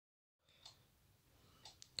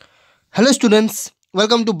Hello students,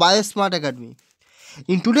 welcome to BioSmart Academy.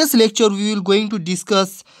 In today's lecture, we will going to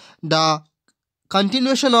discuss the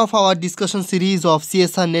continuation of our discussion series of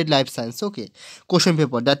CSR Net Life Science. Okay, question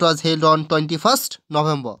paper that was held on 21st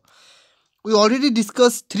November. We already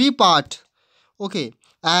discussed three part. Okay,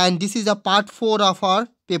 and this is the part 4 of our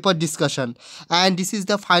paper discussion, and this is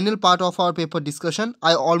the final part of our paper discussion.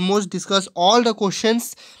 I almost discussed all the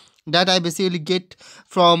questions that I basically get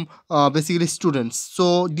from basically students.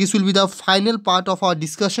 So this will be the final part of our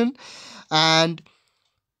discussion, and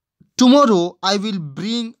tomorrow I will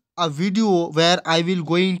bring a video where I will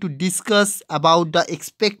going to discuss about the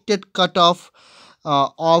expected cutoff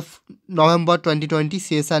of November 2020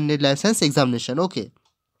 CSR Net License examination. Okay,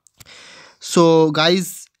 so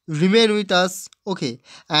guys, remain with us. Okay,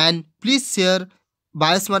 and please share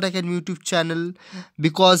Biosmart Academy YouTube channel,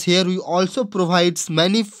 because here we also provides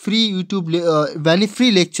many free many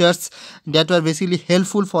free lectures that are basically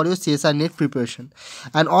helpful for your CSR net preparation.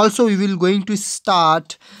 And also we will going to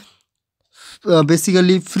start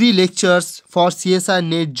basically free lectures for CSR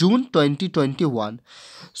net June 2021.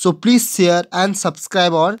 So please share and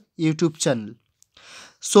subscribe our YouTube channel.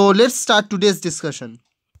 So let's start today's discussion.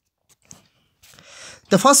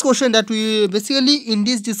 The first question that we basically in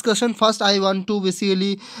this discussion, first I want to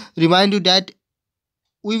basically remind you that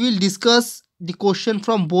we will discuss the question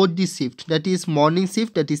from both the shift, that is morning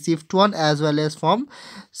shift, that is shift 1, as well as from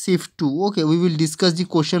shift 2. Okay, we will discuss the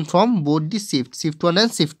question from both the shift 1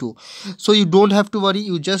 and shift 2. So you don't have to worry,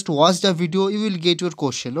 you just watch the video, you will get your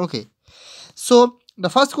question. Okay, so the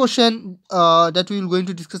first question that we will going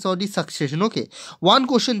to discuss about the succession. Okay, one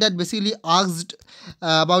question that basically asked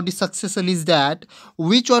about the succession is that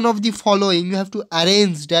which one of the following you have to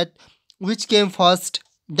arrange, that which came first,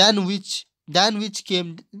 then which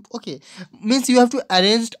came. Okay, means you have to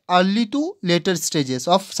arrange early to later stages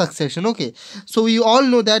of succession. Okay, so we all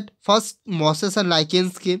know that first mosses and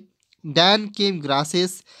lichens came, then came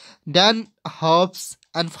grasses, then herbs,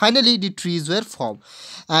 and finally the trees were formed.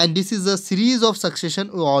 And this is a series of succession,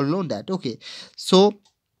 we all know that. Okay, so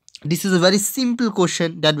this is a very simple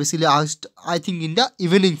question that basically asked, I think, in the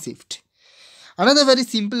evening shift. Another very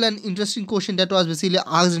simple and interesting question that was basically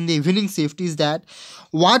asked in the evening shift is that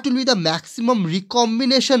what will be the maximum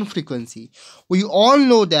recombination frequency. We all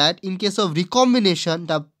know that in case of recombination,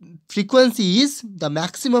 the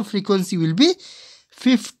maximum frequency will be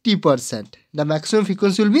 50%. The maximum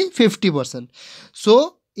frequency will be 50%.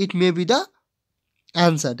 So it may be the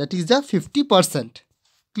answer, that is the 50%.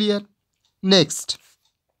 Clear? Next,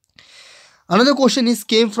 another question is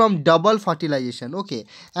came from double fertilization. Okay,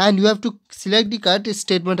 and you have to select the correct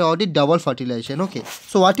statement about the double fertilization. Okay,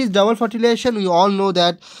 so what is double fertilization? We all know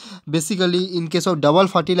that basically in case of double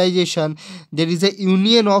fertilization, there is a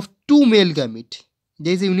union of two male gamete.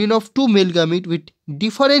 There is a union of two male gamete with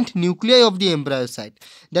different nuclei of the embryo site.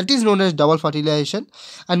 That is known as double fertilization,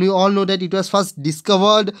 and we all know that it was first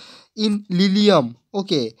discovered in Lilium.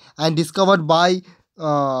 Okay, and discovered by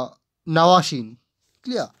Nawashin.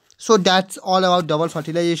 Clear? So that's all about double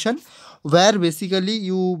fertilization, where basically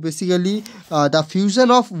the fusion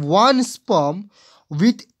of one sperm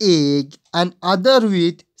with egg and other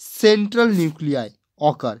with central nuclei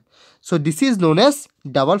occur. So this is known as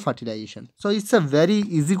double fertilization. So it's a very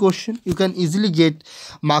easy question. You can easily get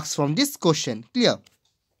marks from this question. Clear?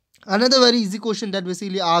 Another very easy question that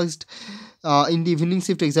basically asked in the evening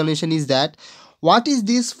shift examination is that what is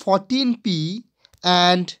this 14p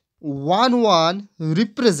and 11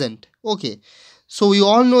 represent? Okay, so we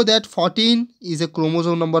all know that 14 is a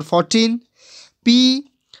chromosome number 14. P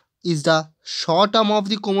is the short arm of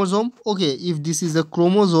the chromosome. Okay, if this is a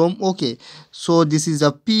chromosome, okay, so this is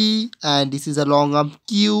a P and this is a long arm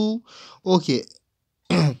Q. Okay,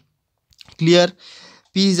 clear?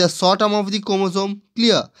 P is the short arm of the chromosome.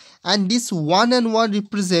 Clear? And this 1 and 1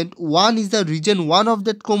 represent, 1 is the region 1 of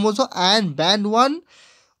that chromosome, and band 1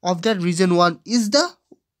 of that region 1 is the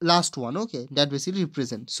last one. Okay, that basically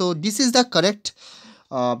represent. So this is the correct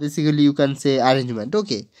basically you can say arrangement.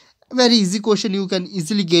 Okay, very easy question, you can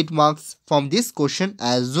easily get marks from this question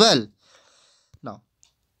as well. Now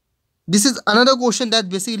this is another question that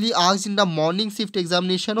basically asked in the morning shift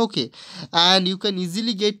examination. Okay, and you can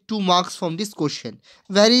easily get 2 marks from this question.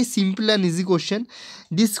 Very simple and easy question.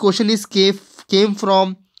 This question is came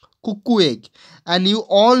from cuckoo egg, and you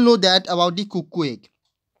all know that about the cuckoo egg.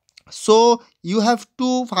 So you have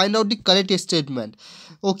to find out the correct statement.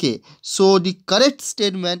 Okay, so the correct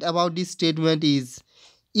statement about this statement is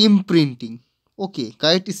imprinting. Okay,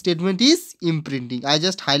 correct statement is imprinting. I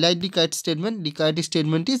just highlight the correct statement. The correct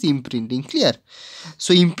statement is imprinting. Clear?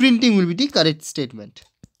 So imprinting will be the correct statement.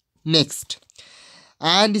 Next,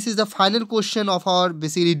 And this is the final question of our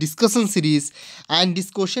basically discussion series, and this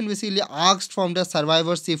question basically asked from the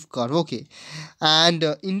survivorship curve. Okay, and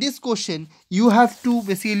in this question you have to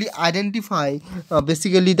basically identify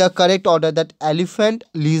basically the correct order that elephant,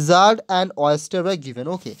 lizard and oyster were given.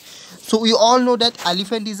 Okay, so we all know that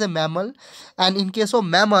elephant is a mammal, and in case of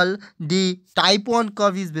mammal the type 1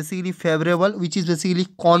 curve is basically favorable, which is basically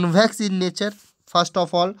convex in nature. First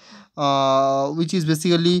of all, which is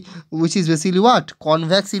basically what,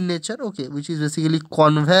 convex in nature. Okay, which is basically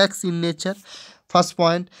convex in nature, first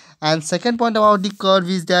point. And second point about the curve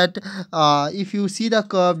is that if you see the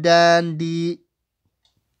curve, then the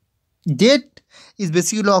date is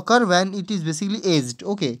basically occur when it is basically aged.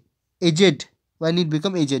 Okay, aged, when it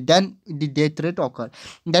become aged, then the death rate occur,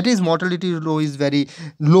 that is mortality low is very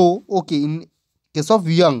low. Okay, in case of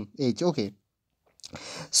young age. Okay,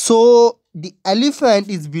 so the elephant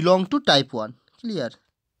is belong to type 1, clear,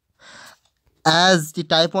 as the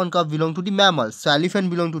type 1 curve belong to the mammals. So elephant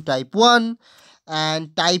belong to type 1,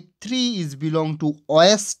 and type 3 is belong to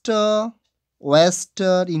oyster.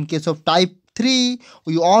 Oyster, in case of type 3,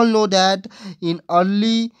 we all know that in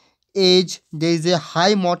early age there is a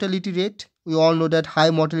high mortality rate. We all know that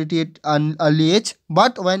high mortality rate in early age,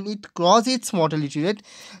 but when it crosses its mortality rate,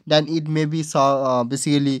 then it may be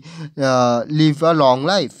basically live a long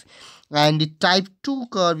life. And the type 2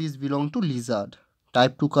 curve is belong to lizard.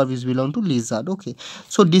 Type 2 curve is belong to lizard. Okay,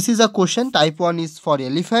 so this is a question. Type 1 is for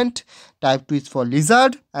elephant, type 2 is for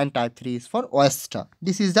lizard, and type 3 is for oyster.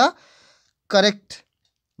 This is the correct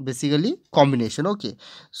basically combination. Okay,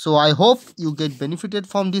 so I hope you get benefited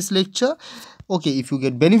from this lecture. Okay, if you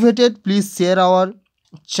get benefited, please share our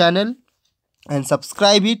channel and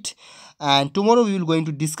subscribe it. And tomorrow we will going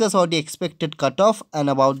to discuss about the expected cutoff and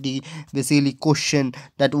about the basically question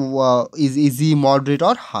that is easy, moderate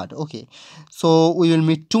or hard. Okay, so we will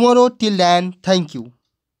meet tomorrow. Till then, thank you.